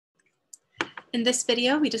In this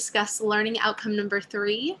video, we discuss learning outcome number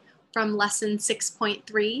 3 from lesson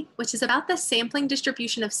 6.3, which is about the sampling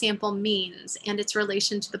distribution of sample means and its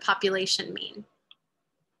relation to the population mean.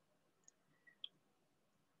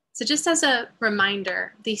 So just as a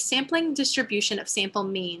reminder, the sampling distribution of sample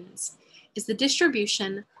means is the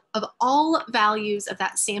distribution of all values of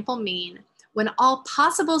that sample mean when all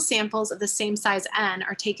possible samples of the same size n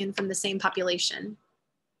are taken from the same population.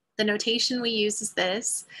 The notation we use is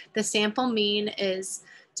this. The sample mean is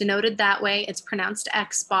denoted that way. It's pronounced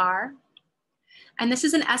x bar. And this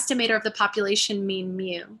is an estimator of the population mean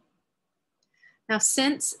mu. Now,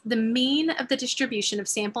 since the mean of the distribution of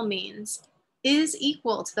sample means is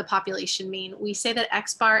equal to the population mean, we say that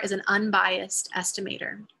x bar is an unbiased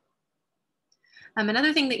estimator.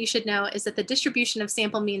 Another thing that you should know is that the distribution of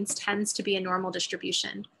sample means tends to be a normal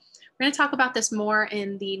distribution. We're going to talk about this more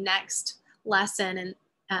in the next lesson in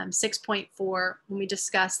 6.4 when we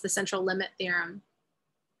discuss the central limit theorem.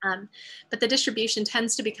 But the distribution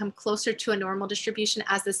tends to become closer to a normal distribution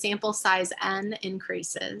as the sample size n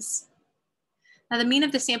increases. Now, the mean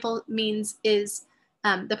of the sample means is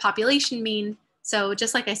the population mean. So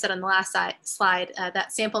just like I said on the last slide,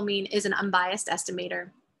 that sample mean is an unbiased estimator.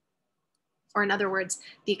 Or in other words,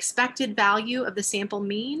 the expected value of the sample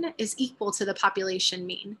mean is equal to the population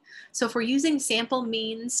mean. So if we're using sample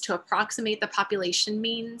means to approximate the population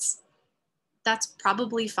means, that's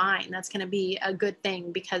probably fine. That's going to be a good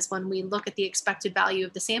thing because when we look at the expected value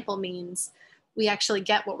of the sample means, we actually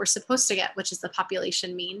get what we're supposed to get, which is the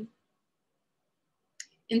population mean.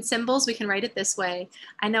 In symbols, we can write it this way.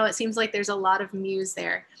 I know it seems like there's a lot of mu's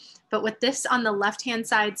there, but what this on the left-hand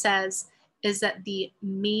side says is that the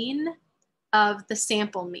mean of the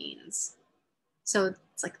sample means, so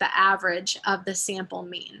it's like the average of the sample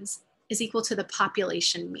means, is equal to the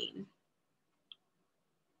population mean.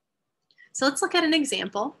 So let's look at an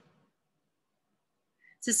example.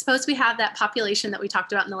 So suppose we have that population that we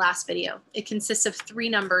talked about in the last video. It consists of 3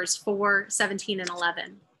 numbers, 4, 17, and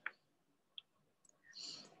 11.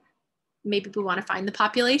 Maybe we want to find the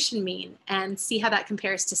population mean and see how that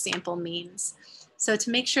compares to sample means. So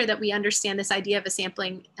to make sure that we understand this idea of a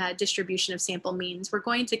sampling distribution of sample means, we're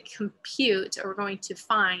going to compute, or we're going to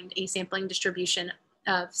find a sampling distribution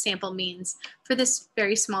of sample means for this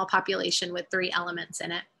very small population with 3 elements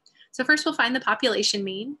in it. So first we'll find the population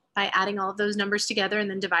mean by adding all of those numbers together and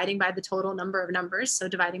then dividing by the total number of numbers, so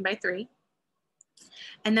dividing by 3.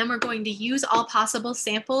 And then we're going to use all possible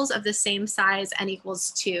samples of the same size n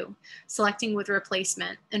equals 2, selecting with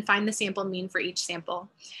replacement, and find the sample mean for each sample.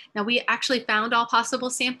 Now we actually found all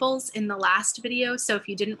possible samples in the last video, so if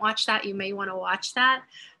you didn't watch that, you may want to watch that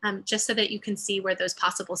just so that you can see where those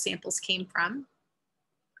possible samples came from.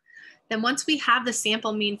 Then once we have the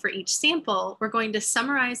sample mean for each sample, we're going to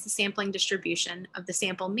summarize the sampling distribution of the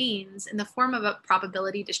sample means in the form of a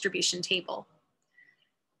probability distribution table.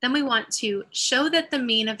 Then we want to show that the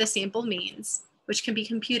mean of the sample means, which can be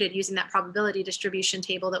computed using that probability distribution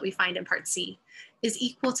table that we find in part C, is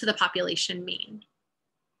equal to the population mean.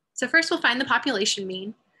 So first we'll find the population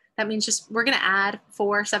mean. That means just we're going to add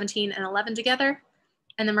 4, 17, and 11 together,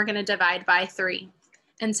 and then we're going to divide by 3.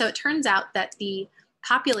 And so it turns out that the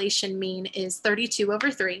population mean is 32 over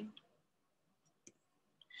 3.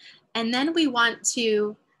 And then we want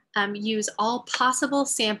to use all possible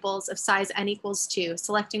samples of size n equals 2,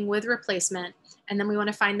 selecting with replacement, and then we want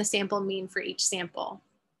to find the sample mean for each sample.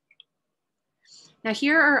 Now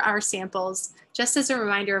here are our samples, just as a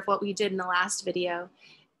reminder of what we did in the last video.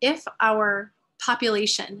 If our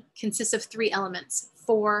population consists of 3 elements,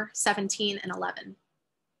 4, 17, and 11,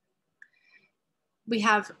 we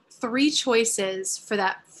have 3 choices for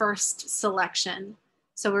that first selection.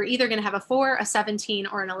 So we're either going to have a 4, a 17,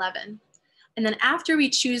 or an 11. And then after we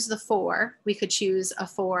choose the 4, we could choose a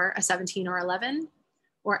 4, a 17, or 11.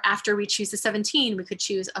 Or after we choose the 17, we could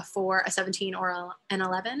choose a 4, a 17, or an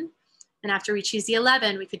 11. And after we choose the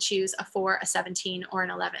 11, we could choose a 4, a 17, or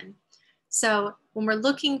an 11. So when we're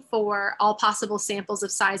looking for all possible samples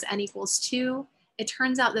of size n equals 2, it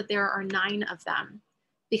turns out that there are 9 of them,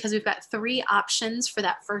 because we've got 3 options for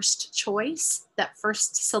that first choice, that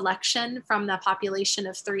first selection from the population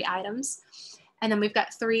of 3 items. And then we've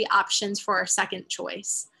got 3 options for our second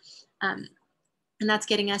choice. And that's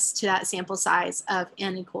getting us to that sample size of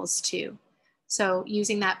n equals 2. So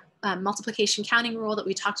using that multiplication counting rule that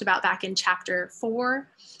we talked about back in chapter 4,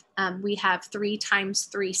 we have 3 times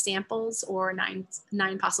 3 samples, or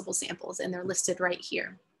 9 possible samples, and they're listed right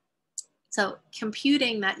here. So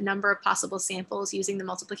computing that number of possible samples using the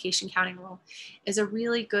multiplication counting rule is a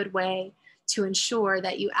really good way to ensure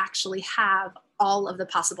that you actually have all of the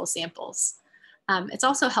possible samples. It's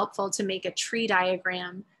also helpful to make a tree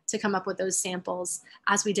diagram to come up with those samples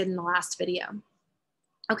as we did in the last video.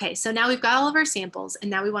 Okay, so now we've got all of our samples, and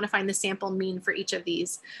now we want to find the sample mean for each of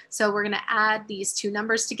these. So we're going to add these two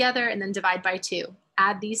numbers together and then divide by 2.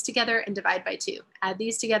 Add these together and divide by 2. Add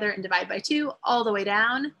these together and divide by 2 all the way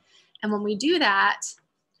down. And when we do that,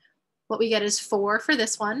 what we get is 4 for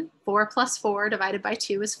this one. 4 plus 4 divided by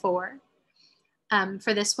 2 is 4.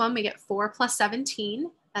 For this one, we get 4 plus 17.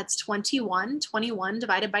 That's 21. 21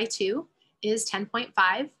 divided by 2 is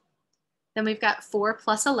 10.5. Then we've got 4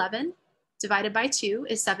 plus 11 divided by 2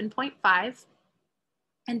 is 7.5,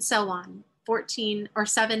 and so on. 14 or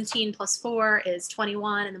 17 plus 4 is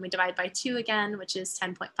 21, and then we divide by 2 again, which is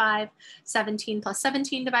 10.5. 17 plus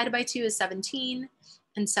 17 divided by 2 is 17,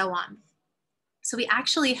 and so on. So we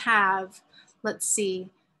actually have, let's see,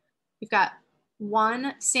 we've got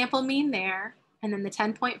one sample mean there, and then the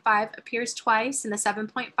 10.5 appears twice, and the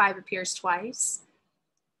 7.5 appears twice.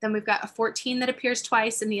 Then we've got a 14 that appears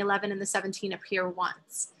twice, and the 11 and the 17 appear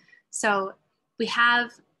once. So we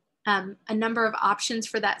have a number of options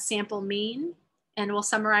for that sample mean, and we'll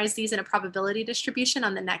summarize these in a probability distribution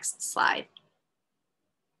on the next slide.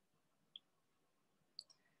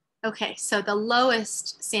 Okay, so the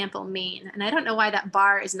lowest sample mean, and I don't know why that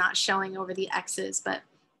bar is not showing over the X's, but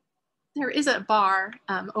there is a bar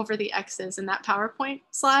over the X's in that PowerPoint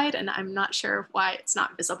slide, and I'm not sure why it's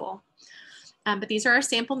not visible. But these are our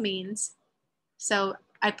sample means. So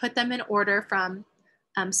I put them in order from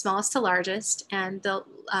smallest to largest, and the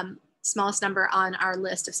smallest number on our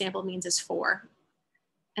list of sample means is 4.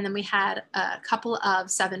 And then we had a couple of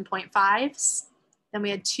 7.5s, then we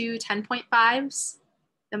had 2 10.5s,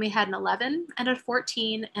 then we had an 11 and a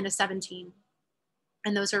 14 and a 17.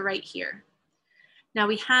 And those are right here. Now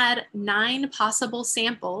we had 9 possible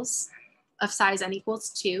samples of size n equals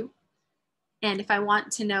 2. And if I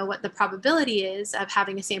want to know what the probability is of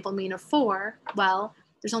having a sample mean of 4, well,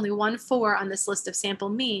 there's only one 4 on this list of sample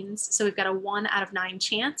means, so we've got a 1 out of 9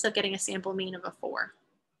 chance of getting a sample mean of a 4.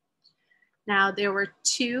 Now there were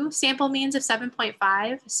 2 sample means of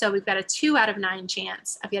 7.5, so we've got a 2 out of 9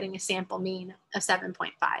 chance of getting a sample mean of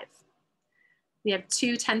 7.5. We have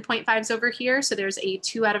 2 10.5s over here, so there's a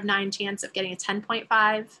 2 out of 9 chance of getting a 10.5.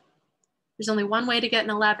 There's only one way to get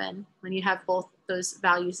an 11 when you have both those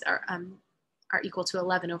values are equal to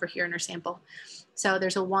 11 over here in our sample. So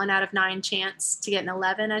there's a 1 out of 9 chance to get an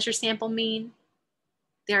 11 as your sample mean.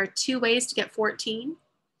 There are 2 ways to get 14.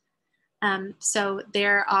 So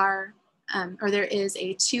there is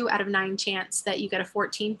a 2 out of 9 chance that you get a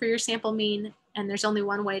 14 for your sample mean, and there's only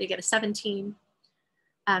one way to get a 17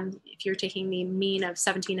 if you're taking the mean of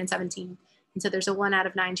 17 and 17. And so there's a 1 out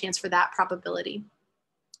of 9 chance for that probability.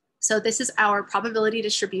 So this is our probability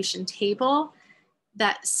distribution table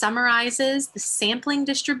that summarizes the sampling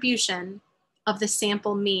distribution of the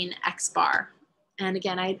sample mean X bar. And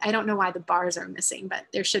again, I don't know why the bars are missing, but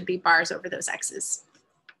there should be bars over those X's.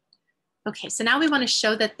 Okay, so now we want to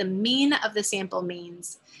show that the mean of the sample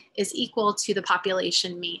means is equal to the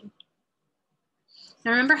population mean.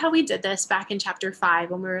 Now remember how we did this back in chapter 5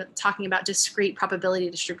 when we were talking about discrete probability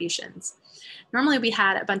distributions. Normally we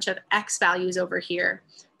had a bunch of X values over here.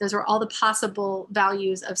 Those were all the possible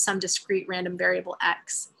values of some discrete random variable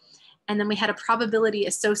X. And then we had a probability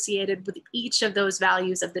associated with each of those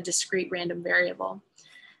values of the discrete random variable.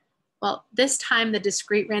 Well, this time the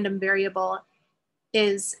discrete random variable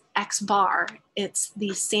is X bar. It's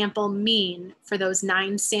the sample mean for those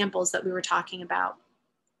 9 samples that we were talking about.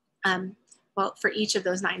 Well, for each of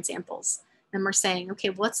those 9 samples. And we're saying, okay,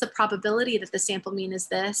 what's the probability that the sample mean is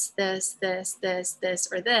this, this, this, this, this,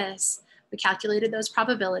 or this? We calculated those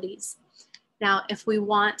probabilities. Now, if we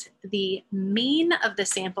want the mean of the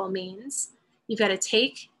sample means, you've got to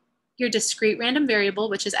take your discrete random variable,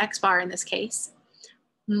 which is X bar in this case,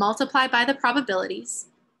 multiply by the probabilities.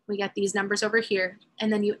 We get these numbers over here,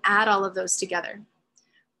 and then you add all of those together.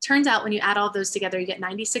 Turns out when you add all of those together, you get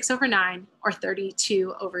 96 over 9 or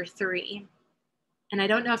 32 over 3. And I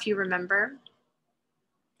don't know if you remember,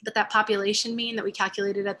 but that population mean that we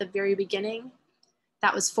calculated at the very beginning,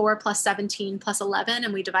 that was 4 plus 17 plus 11,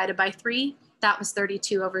 and we divided by 3. That was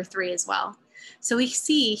 32 over 3 as well. So we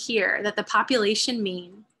see here that the population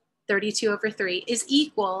mean, 32 over 3, is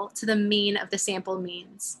equal to the mean of the sample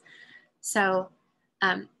means. So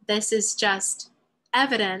this is just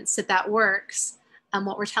evidence that that works.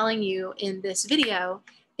 What we're telling you in this video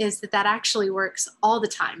is that that actually works all the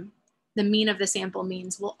time. The mean of the sample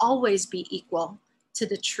means will always be equal to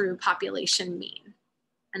the true population mean.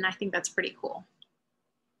 And I think that's pretty cool.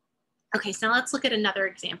 Okay, so now let's look at another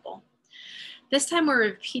example. This time we're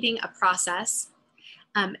repeating a process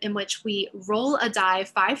in which we roll a die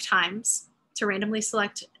 5 times to randomly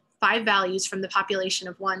select 5 values from the population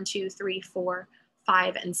of 1, 2, 3, 4,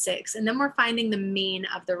 5, and 6. And then we're finding the mean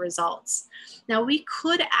of the results. Now we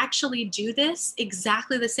could actually do this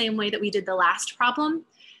exactly the same way that we did the last problem.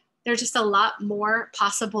 There's just a lot more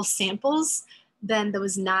possible samples than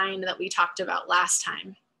those 9 that we talked about last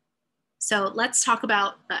time. So let's talk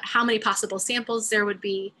about how many possible samples there would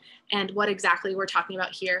be and what exactly we're talking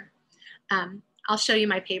about here. I'll show you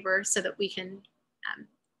my paper so that we can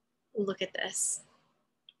look at this.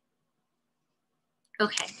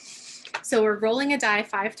 Okay, so we're rolling a die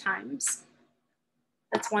 5 times.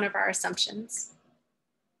 That's one of our assumptions.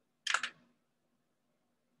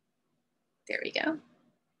 There we go.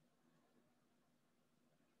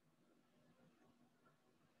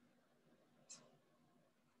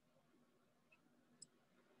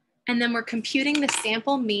 And then we're computing the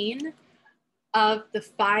sample mean of the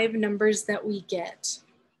 5 numbers that we get.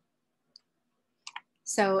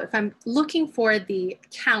 So if I'm looking for the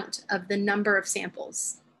count of the number of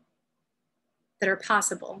samples that are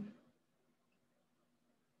possible,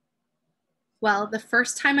 well, the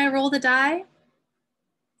first time I roll the die,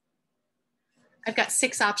 I've got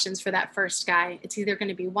 6 options for that first guy. It's either going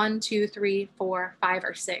to be 1, 2, 3, 4, 5,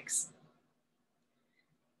 or 6.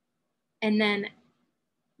 And then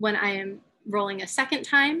when I am rolling a second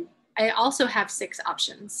time, I also have 6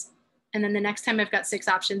 options. And then the next time I've got 6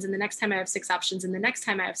 options, and the next time I have 6 options, and the next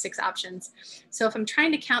time I have 6 options. So if I'm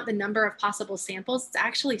trying to count the number of possible samples, it's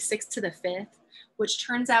actually 6 to the 5th, which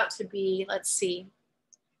turns out to be, let's see,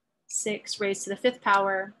 6 raised to the 5th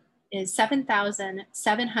power is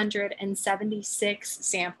 7,776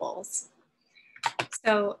 samples.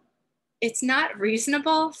 So it's not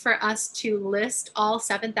reasonable for us to list all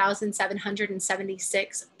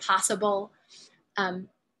 7,776 possible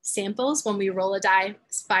samples when we roll a die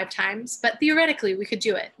 5 times, but theoretically we could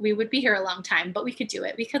do it. We would be here a long time, but we could do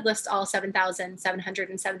it. We could list all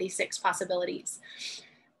 7,776 possibilities.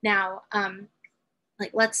 Now,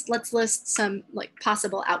 let's list some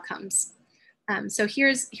possible outcomes. So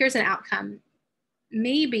here's an outcome.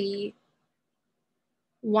 Maybe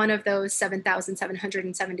one of those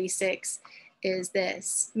 7,776 is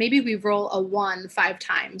this. Maybe we roll a 1 5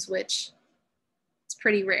 times, which is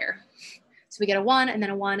pretty rare. So we get a 1, and then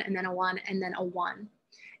a 1, and then a 1, and then a 1.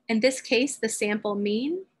 In this case, the sample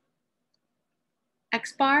mean,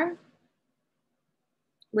 X bar,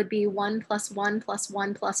 would be 1 plus 1 plus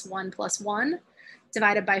 1 plus 1 plus 1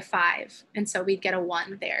 divided by 5. And so we'd get a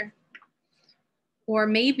 1 there. Or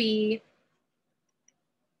maybe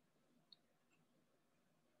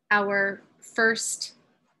our first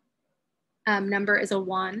number is a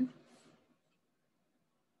 1.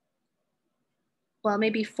 Well,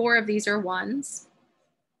 maybe 4 of these are 1s.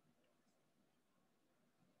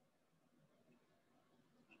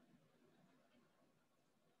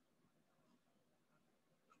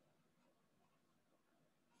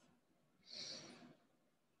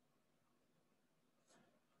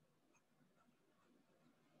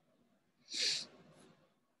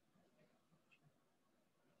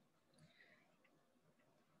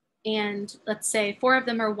 And let's say 4 of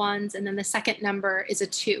them are 1s, and then the second number is a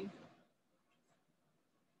 2.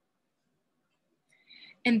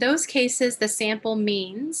 In those cases, the sample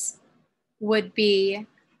means would be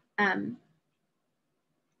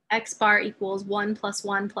X bar equals 1 plus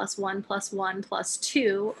 1 plus 1 plus 1 plus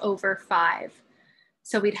 2 over 5.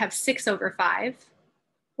 So we'd have 6 over 5,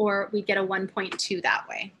 or we'd get a 1.2 that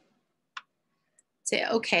way. Say,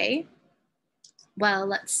 okay, well,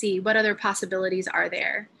 let's see, what other possibilities are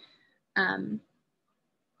there?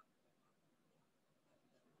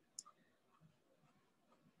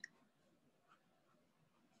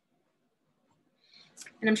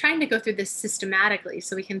 And I'm trying to go through this systematically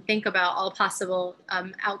so we can think about all possible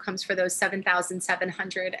outcomes for those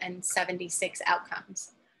 7,776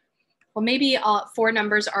 outcomes. Well, maybe 4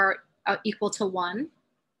 numbers are equal to 1.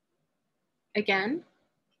 Again,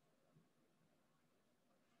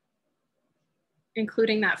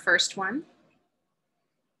 including that first one.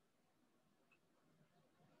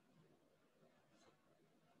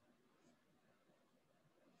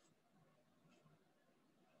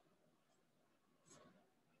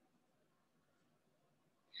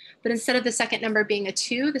 But instead of the second number being a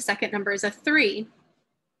 2, the second number is a 3.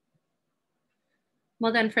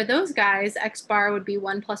 Well, then for those guys, X bar would be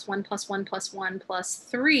 1 plus 1 plus 1 plus 1 plus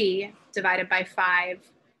 3 divided by 5.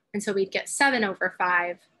 And so we'd get 7 over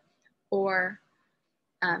 5, or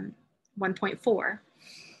 1.4.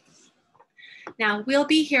 Now, we'll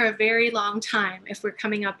be here a very long time if we're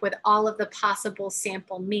coming up with all of the possible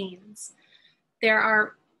sample means. There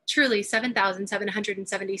are truly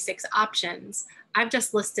 7,776 options. I've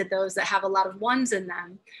just listed those that have a lot of ones in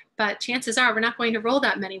them, but chances are we're not going to roll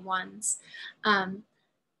that many ones. But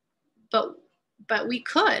we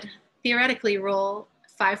could theoretically roll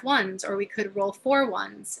 5 ones, or we could roll 4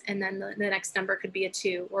 ones, and then the next number could be a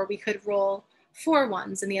 2, or we could roll 4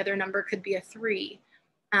 ones and the other number could be a 3.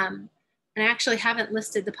 And I actually haven't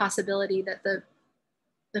listed the possibility that the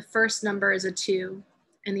first number is a 2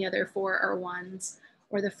 and the other 4 are ones,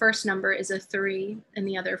 or the first number is a 3 and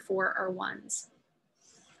the other 4 are ones.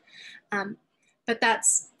 But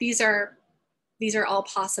these are all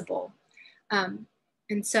possible. And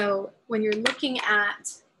so when you're looking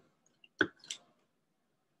at,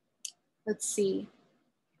 let's see,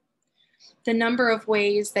 the number of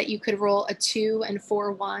ways that you could roll a 2 and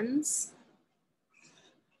 4 ones,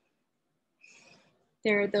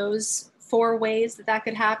 there are those 4 ways that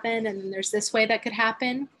could happen, and then there's this way that could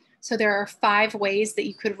happen. So there are 5 ways that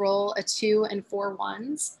you could roll a 2 and 4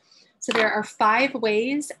 ones. So there are 5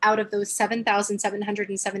 ways out of those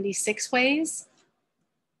 7,776 ways.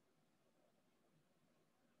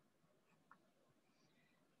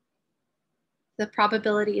 The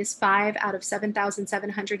probability is 5 out of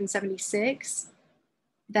 7,776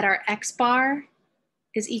 that our X bar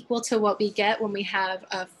is equal to what we get when we have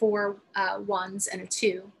 4 ones and a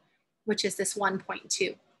 2, which is this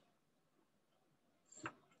 1.2.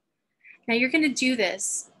 Now you're going to do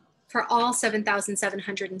this for all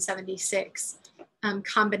 7,776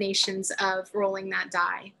 combinations of rolling that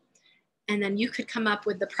die. And then you could come up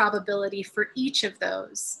with the probability for each of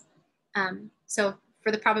those. So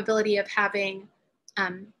for the probability of having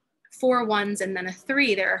 4 ones and then a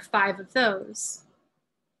 3, there are 5 of those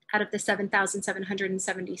out of the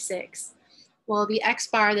 7,776. Well, the X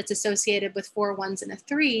bar that's associated with 4 ones and a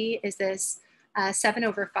 3 is this 7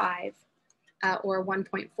 over 5, or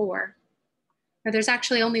 1.4. Now there's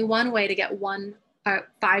actually only one way to get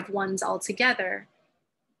 5 ones altogether,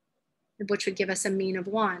 which would give us a mean of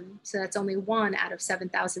 1. So that's only 1 out of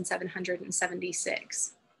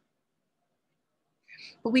 7,776.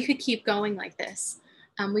 But we could keep going like this.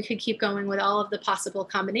 We could keep going with all of the possible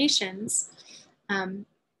combinations.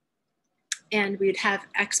 And we'd have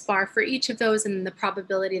X bar for each of those and the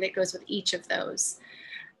probability that goes with each of those.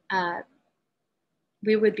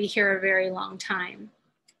 We would be here a very long time.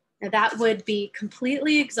 Now that would be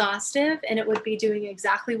completely exhaustive, and it would be doing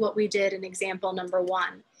exactly what we did in example number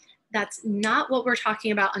 1. That's not what we're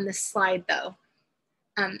talking about on this slide though.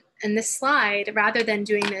 In this slide, rather than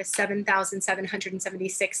doing this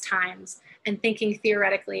 7,776 times and thinking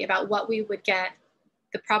theoretically about what we would get,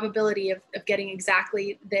 the probability of getting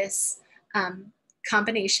exactly this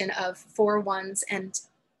combination of 4 ones and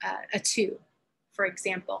a 2, for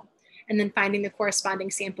example, and then finding the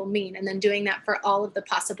corresponding sample mean, and then doing that for all of the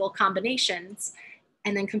possible combinations,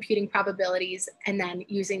 and then computing probabilities, and then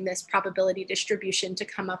using this probability distribution to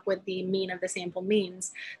come up with the mean of the sample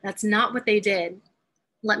means. That's not what they did.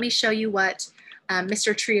 Let me show you what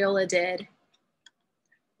Mr. Triola did,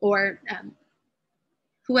 or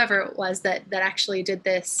whoever it was that actually did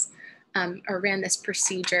this or ran this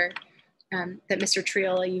procedure that Mr.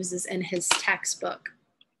 Triola uses in his textbook.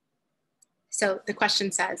 So the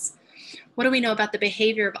question says, what do we know about the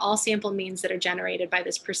behavior of all sample means that are generated by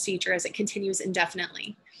this procedure as it continues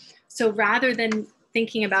indefinitely? So rather than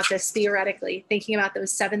thinking about this theoretically, thinking about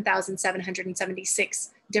those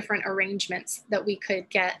 7,776 different arrangements that we could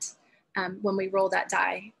get when we roll that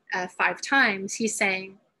die 5 times, he's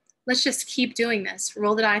saying, let's just keep doing this.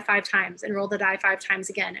 Roll the die 5 times and roll the die 5 times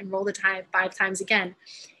again and roll the die 5 times again.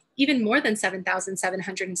 Even more than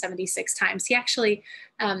 7,776 times. He actually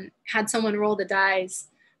had someone roll the dies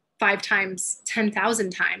 5 times, 10,000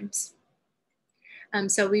 times.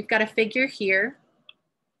 So we've got a figure here.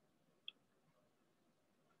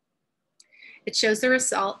 It shows the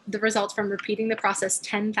result from repeating the process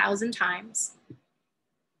 10,000 times.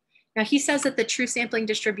 Now he says that the true sampling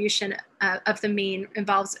distribution of the mean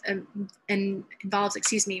involves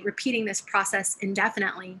repeating this process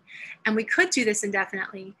indefinitely. And we could do this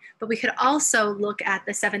indefinitely, but we could also look at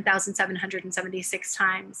the 7,776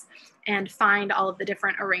 times and find all of the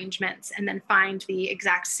different arrangements, and then find the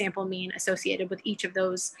exact sample mean associated with each of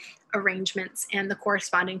those arrangements and the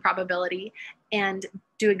corresponding probability, and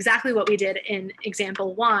do exactly what we did in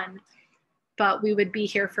example 1. But we would be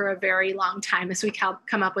here for a very long time as we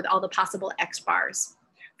come up with all the possible X bars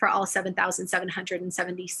for all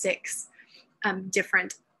 7,776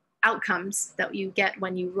 different outcomes that you get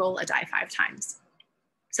when you roll a die 5 times.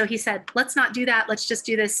 So he said, let's not do that. Let's just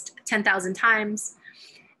do this 10,000 times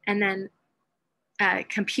and then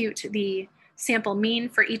compute the sample mean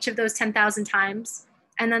for each of those 10,000 times.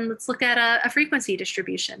 And then let's look at a frequency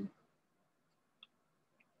distribution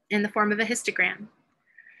in the form of a histogram.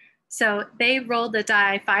 So they rolled the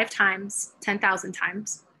die 5 times, 10,000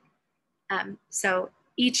 times. So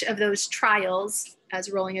each of those trials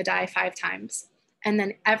as rolling a die 5 times. And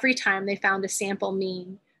then every time they found a sample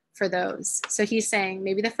mean for those. So he's saying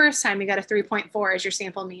maybe the first time you got a 3.4 as your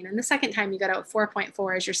sample mean, and the second time you got a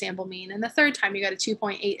 4.4 as your sample mean, and the third time you got a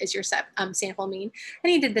 2.8 as your sample mean,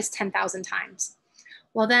 and he did this 10,000 times.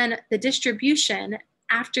 Well, then the distribution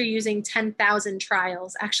after using 10,000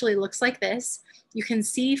 trials actually looks like this. You can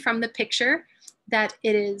see from the picture that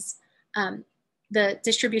it is, the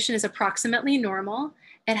distribution is approximately normal.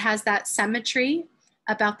 It has that symmetry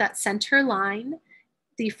about that center line.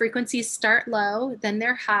 The frequencies start low, then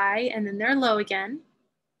they're high, and then they're low again.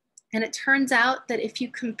 And it turns out that if you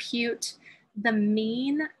compute the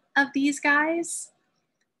mean of these guys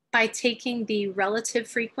by taking the relative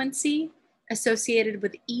frequency associated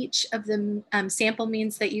with each of the sample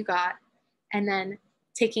means that you got, and then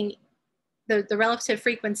taking the relative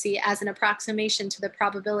frequency as an approximation to the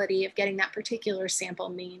probability of getting that particular sample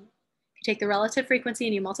mean. You take the relative frequency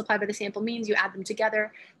and you multiply by the sample means, you add them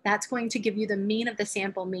together, that's going to give you the mean of the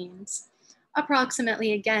sample means.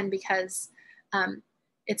 Approximately, again, because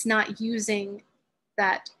it's not using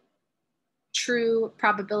that true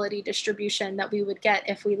probability distribution that we would get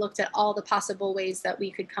if we looked at all the possible ways that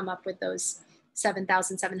we could come up with those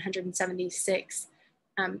 7,776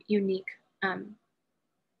 unique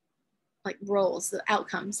like rolls, the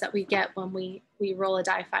outcomes that we get when we roll a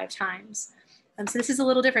die 5 times. So this is a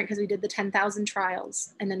little different because we did the 10,000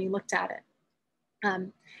 trials and then we looked at it.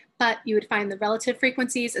 But you would find the relative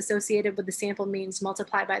frequencies associated with the sample means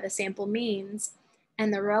multiplied by the sample means,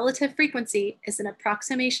 and the relative frequency is an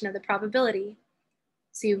approximation of the probability.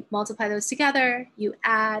 So you multiply those together, you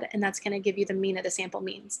add, and that's going to give you the mean of the sample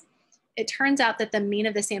means. It turns out that the mean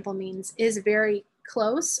of the sample means is very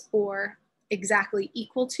close or exactly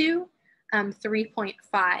equal to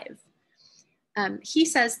 3.5. He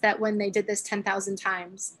says that when they did this 10,000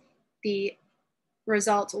 times, the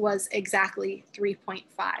result was exactly 3.5.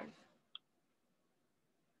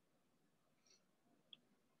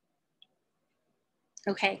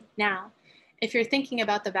 Okay, now, if you're thinking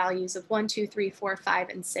about the values of 1, 2, 3, 4, 5,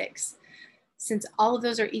 and 6, since all of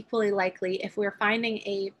those are equally likely, if we're finding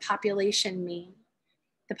a population mean,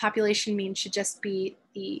 the population mean should just be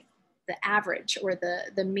the average or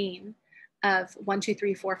the mean of 1, 2,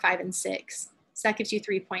 3, 4, 5, and 6. So that gives you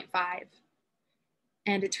 3.5.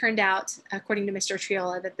 And it turned out, according to Mr.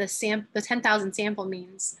 Triola, that the 10,000 sample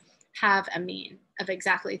means have a mean of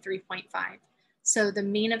exactly 3.5. So the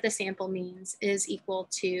mean of the sample means is equal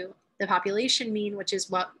to the population mean, which is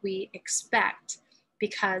what we expect,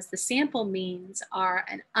 because the sample means are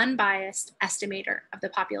an unbiased estimator of the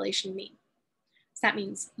population mean. So that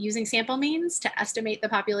means using sample means to estimate the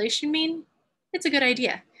population mean, it's a good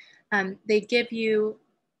idea. They give you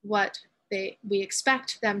what we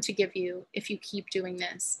expect them to give you if you keep doing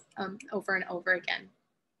this over and over again.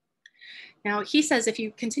 Now, he says if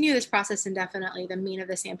you continue this process indefinitely, the mean of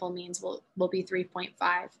the sample means will be 3.5.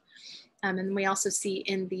 And we also see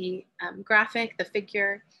in the graphic, the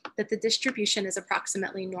figure, that the distribution is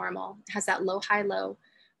approximately normal. It has that low, high, low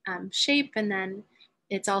shape, and then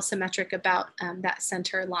it's all symmetric about that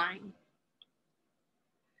center line.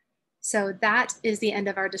 So that is the end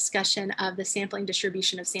of our discussion of the sampling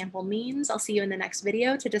distribution of sample means. I'll see you in the next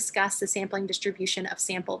video to discuss the sampling distribution of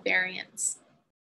sample variance.